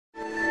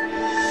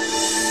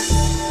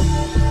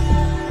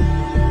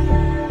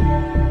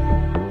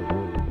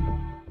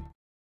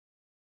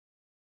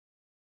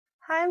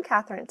Hi, I'm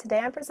Catherine. Today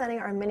I'm presenting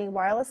our mini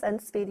wireless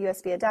end speed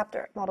USB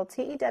adapter, model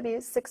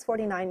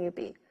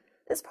TEW-649UB.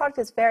 This product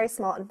is very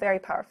small and very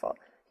powerful.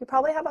 You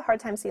probably have a hard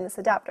time seeing this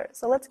adapter,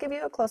 so let's give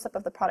you a close-up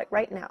of the product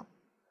right now.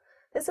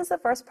 This is the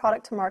first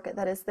product to market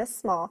that is this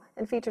small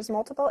and features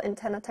multiple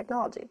antenna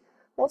technology.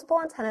 Multiple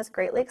antennas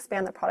greatly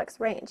expand the product's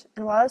range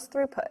and wireless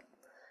throughput.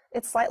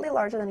 It's slightly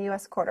larger than a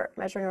US quarter,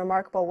 measuring a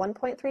remarkable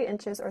 1.3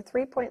 inches or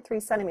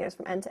 3.3 centimeters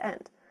from end to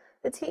end.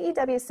 The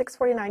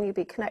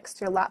TEW-649UB connects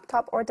to your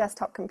laptop or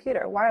desktop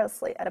computer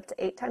wirelessly at up to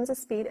 8 times the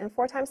speed and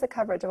 4 times the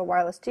coverage of a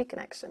wireless G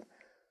connection.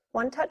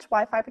 One-touch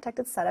Wi-Fi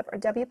protected setup or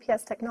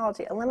WPS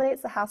technology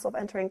eliminates the hassle of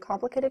entering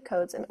complicated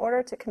codes in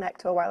order to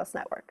connect to a wireless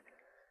network.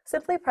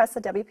 Simply press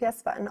the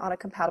WPS button on a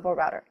compatible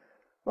router.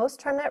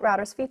 Most TRENDnet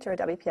routers feature a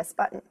WPS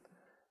button.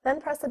 Then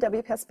press the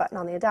WPS button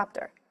on the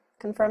adapter.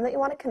 Confirm that you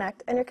want to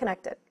connect and you're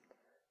connected.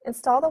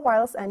 Install the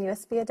wireless end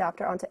USB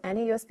adapter onto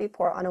any USB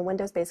port on a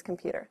Windows-based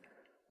computer.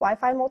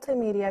 Wi-Fi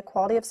multimedia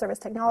quality of service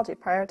technology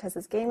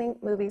prioritizes gaming,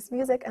 movies,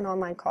 music, and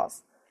online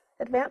calls.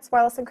 Advanced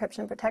wireless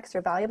encryption protects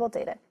your valuable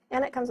data,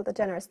 and it comes with a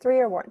generous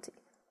 3-year warranty.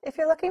 If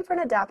you're looking for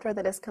an adapter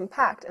that is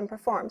compact and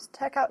performs,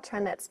 check out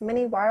TRENDnet's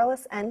mini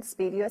wireless end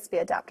speed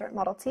USB adapter,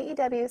 model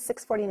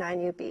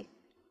TEW-649UB.